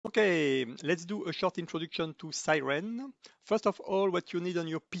Okay, let's do a short introduction to Cyrene. First of all, what you need on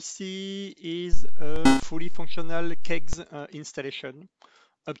your PC is a fully functional kegs installation.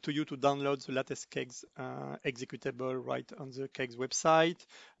 Up to you to download the latest kegs executable right on the kegs website.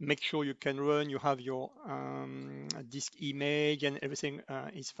 Make sure you can run, you have your disk image and everything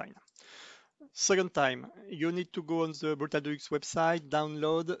is fine. Second time, you need to go on the Brutaldux website,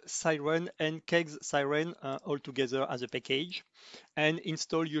 download Cyrene and kegs Cyrene all together as a package, and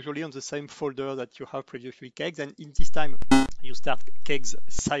install usually on the same folder that you have previously kegs. And in this time, you start kegs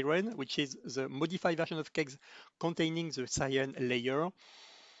Cyrene, which is the modified version of kegs containing the Cyrene layer.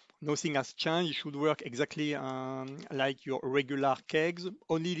 Nothing has changed. It should work exactly like your regular kegs.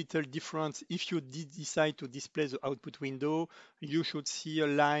 Only little difference, if you did decide to display the output window, you should see a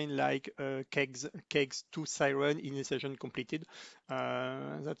line like kegs to Cyrene initialization completed.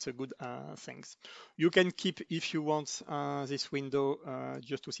 That's a good thing. You can keep, if you want, this window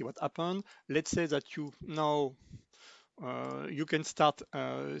just to see what happened. Let's say that you now you can start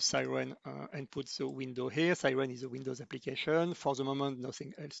Cyrene and put the window here. Cyrene is a Windows application. For the moment,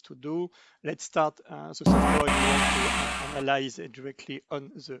 nothing else to do. Let's start the software you want to analyze directly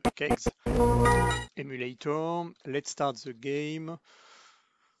on the kegs emulator. Let's start the game.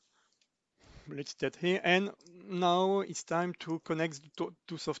 Let's start here, and now it's time to connect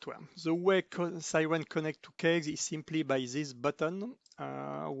to software. The way Cyrene connect to kegs is simply by this button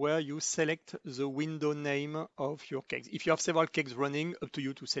where you select the window name of your kegs. If you have several kegs running, up to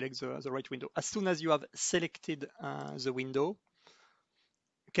you to select the right window. As soon as you have selected the window,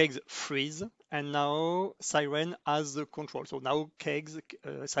 kegs freeze, and now Cyrene has the control. So now kegs,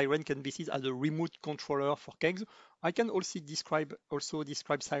 Cyrene can be seen as a remote controller for kegs. I can also describe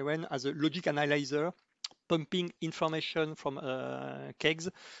Cyrene as a logic analyzer, pumping information from kegs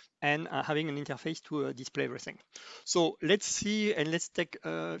and having an interface to display everything. So let's see, and let's take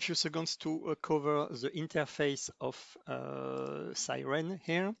a few seconds to cover the interface of Cyrene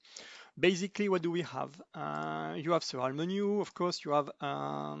here. Basically, what do we have? You have several menu. Of course, you have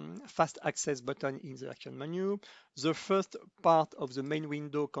fast access button in the action menu. The first part of the main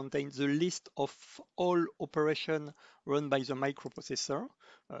window contains the list of all operations run by the microprocessor.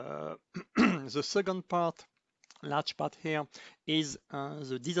 The second part, large part here, is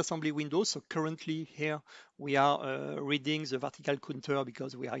the disassembly window. So currently here we are reading the vertical counter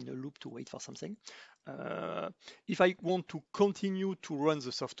because we are in a loop to wait for something. If I want to continue to run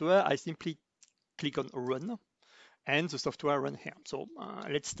the software, I simply click on run and the software run here. So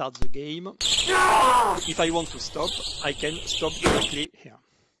let's start the game. If I want to stop, I can stop directly here.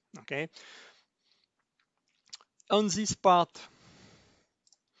 Okay. On this part,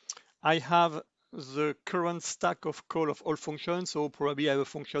 I have the current stack of call of all functions. So probably I have a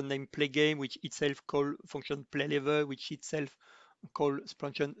function named play game, which itself call function play level, which itself call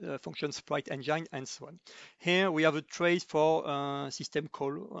function sprite engine, and so on. Here we have a trace for system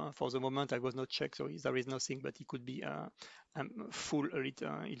call. For the moment, I was not checked, so there is nothing, but it could be full a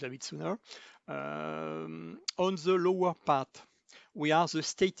little bit sooner. On the lower part, we are the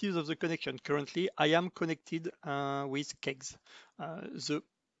status of the connection. Currently, I am connected with kegs. The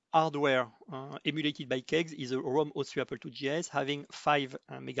hardware emulated by kegs is a ROM 03 Apple IIgs having 5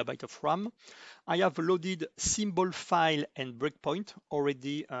 megabytes of RAM. I have loaded symbol file and breakpoint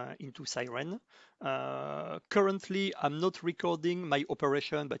already into Cyrene. Currently, I'm not recording my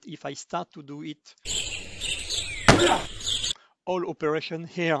operation, but if I start to do it, all operations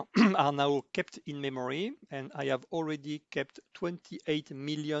here are now kept in memory, and I have already kept 28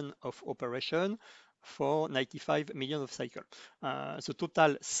 million of operations for 95 million of cycle. The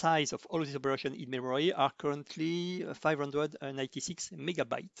total size of all these operations in memory are currently 596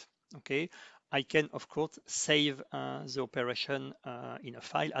 megabytes. Okay, I can of course save the operation in a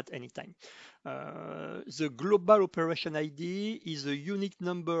file at any time. The global operation ID is a unique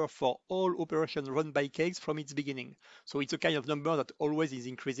number for all operations run by kegs from its beginning. So it's a kind of number that always is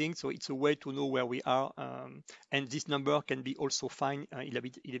increasing. So it's a way to know where we are. And this number can be also found a little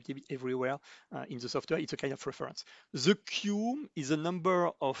bit everywhere in the software. It's a kind of reference. The Q is a number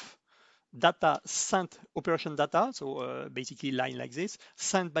of data sent, operation data, so basically line like this,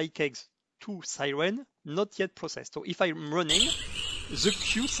 sent by kegs to Cyrene, not yet processed. So if I'm running, the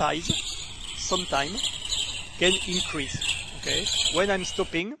queue size sometimes can increase. Okay, when I'm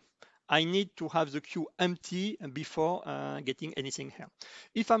stopping, I need to have the queue empty before getting anything here.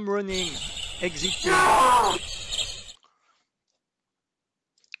 If I'm running, exiting,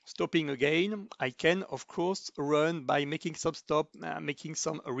 stopping again, I can of course run by making some stop, making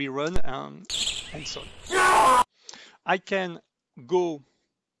some rerun, and so on. I can go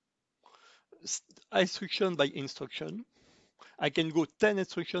instruction by instruction. I can go 10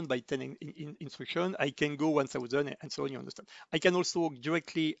 instruction by 10 instruction. I can go 1000 and so on, you understand. I can also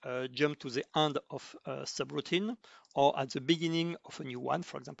directly jump to the end of a subroutine or at the beginning of a new one,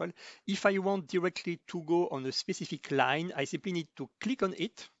 for example. If I want directly to go on a specific line, I simply need to click on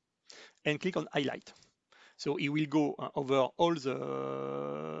it and click on highlight. So it will go over all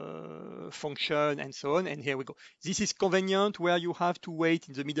the function and so on. And here we go. This is convenient where you have to wait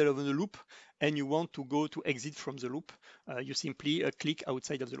in the middle of the loop and you want to go to exit from the loop. You simply click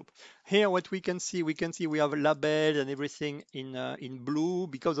outside of the loop. Here, what we can see we have labeled and everything in blue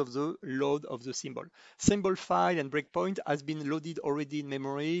because of the load of the symbol. Symbol file and breakpoint has been loaded already in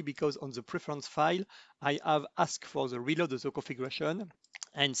memory because on the preference file, I have asked for the reload of the configuration,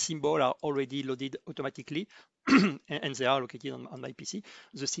 and symbol are already loaded automatically and they are located on my PC.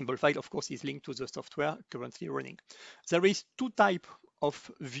 The symbol file, of course, is linked to the software currently running. There is two types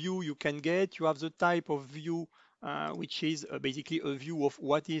of view you can get. You have the type of view which is basically a view of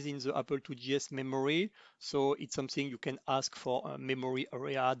what is in the Apple IIgs memory. So it's something you can ask for memory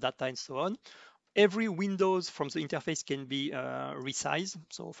area, data, and so on. Every Windows from the interface can be resized.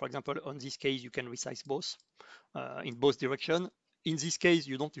 So for example, on this case, you can resize both in both directions. In this case,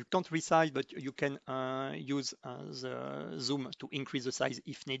 you can't resize, but you can use the zoom to increase the size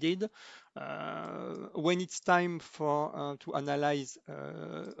if needed. When it's time for to analyze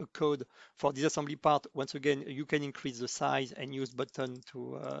a code for disassembly part, once again, you can increase the size and use button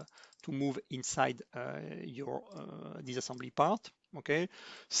to move inside your disassembly part. Okay,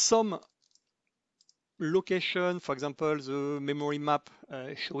 some location, for example, the memory map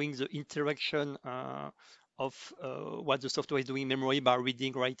showing the interaction of what the software is doing in memory by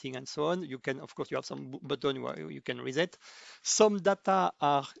reading, writing, and so on. You can, of course, you have some button where you can reset. Some data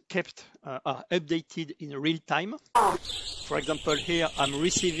are kept, are updated in real time. For example, here I'm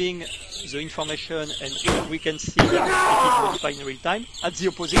receiving the information and we can see that it is modified in real time. At the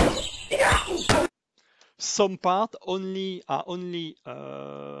opposite, some part are only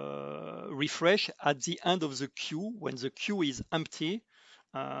refreshed at the end of the queue when the queue is empty.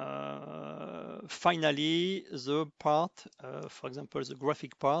 Finally, the part, for example, the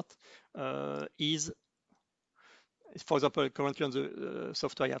graphic part is, for example, currently on the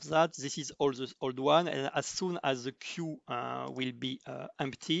software I have that. This is all the old one, and as soon as the queue will be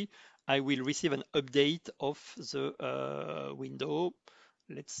empty, I will receive an update of the window.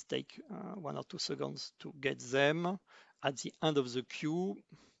 Let's take 1 or 2 seconds to get them. At the end of the queue,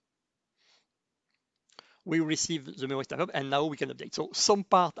 we receive the memory startup, and now we can update. So some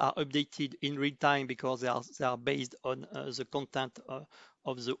parts are updated in real time because they are based on the content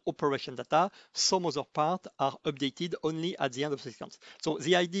of the operation data. Some other parts are updated only at the end of the sequence. So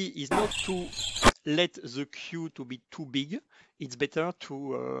the idea is not to let the queue to be too big. It's better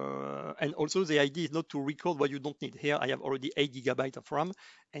to, and also the idea is not to record what you don't need. Here I have already 8 GB of RAM,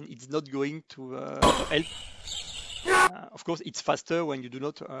 and it's not going to help. Of course, it's faster when you do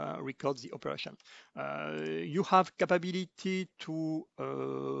not record the operation. You have capability to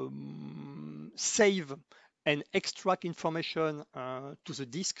save and extract information to the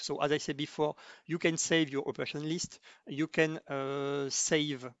disk. So as I said before, you can save your operation list. You can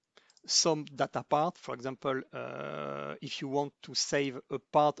save some data part. For example, if you want to save a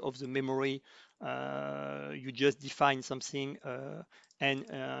part of the memory, you just define something and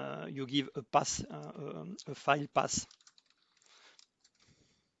you give a pass, a file pass.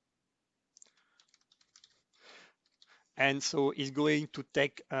 And so it's going to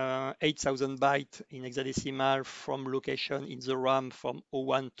take 8,000 bytes in hexadecimal from location in the RAM from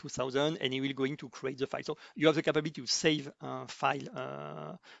 01 2000, and it will going to create the file. So you have the capability to save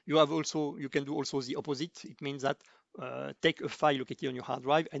file. You can do also the opposite. It means that take a file located on your hard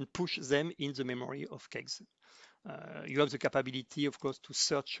drive and push them in the memory of kegs. You have the capability, of course, to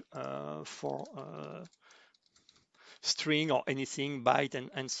search for string or anything, byte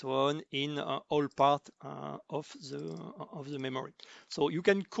and so on in all part of the memory. So you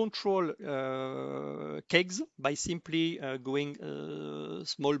can control kegs by simply going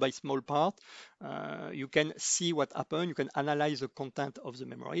small by small part. You can see what happened. You can analyze the content of the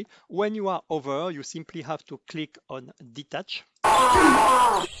memory. When you are over, you simply have to click on detach.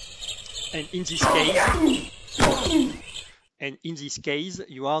 And in this case,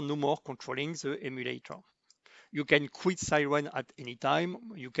 you are no more controlling the emulator. You can quit Cyrene at any time.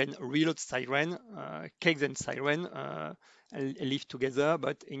 You can reload Cyrene, kegs and Cyrene live together,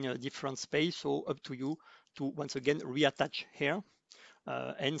 but in a different space. So up to you to once again reattach here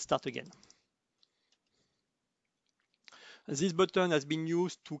and start again. This button has been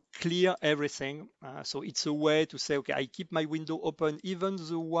used to clear everything. So it's a way to say, okay, I keep my window open, even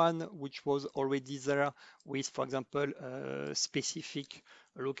the one which was already there with, for example, specific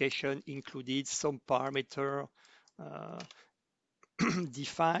location included, some parameter uh,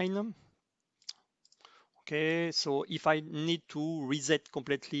 defined. Okay, so if I need to reset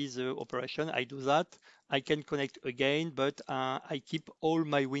completely the operation, I do that. I can connect again, but I keep all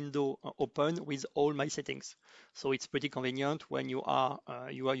my window open with all my settings. So it's pretty convenient when you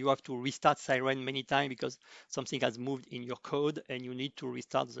have to restart Cyrene many times because something has moved in your code and you need to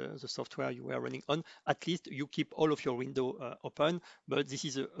restart the software you were running on. At least you keep all of your window open, but this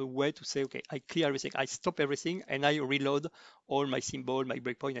is a way to say, okay, I clear everything, I stop everything, and I reload all my symbol, my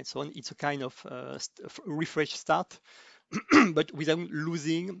breakpoint, and so on. It's a kind of refresh start, but without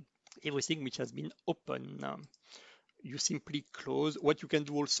losing everything which has been open. You simply close. What you can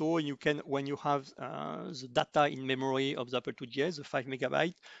do also, you can, when you have the data in memory of the Apple2GS, the 5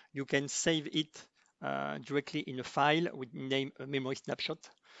 megabyte, you can save it directly in a file with name a memory snapshot.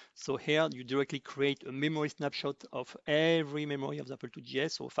 So here you directly create a memory snapshot of every memory of the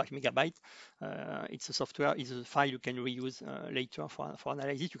Apple2GS, so 5 megabyte. It's a software, it's a file you can reuse later for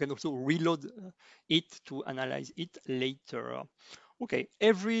analysis. You can also reload it to analyze it later. Okay,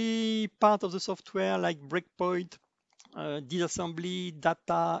 every part of the software like breakpoint, disassembly,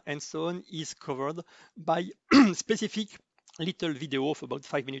 data, and so on is covered by specific little video of about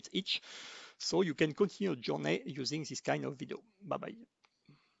 5 minutes each. So you can continue your journey using this kind of video. Bye bye.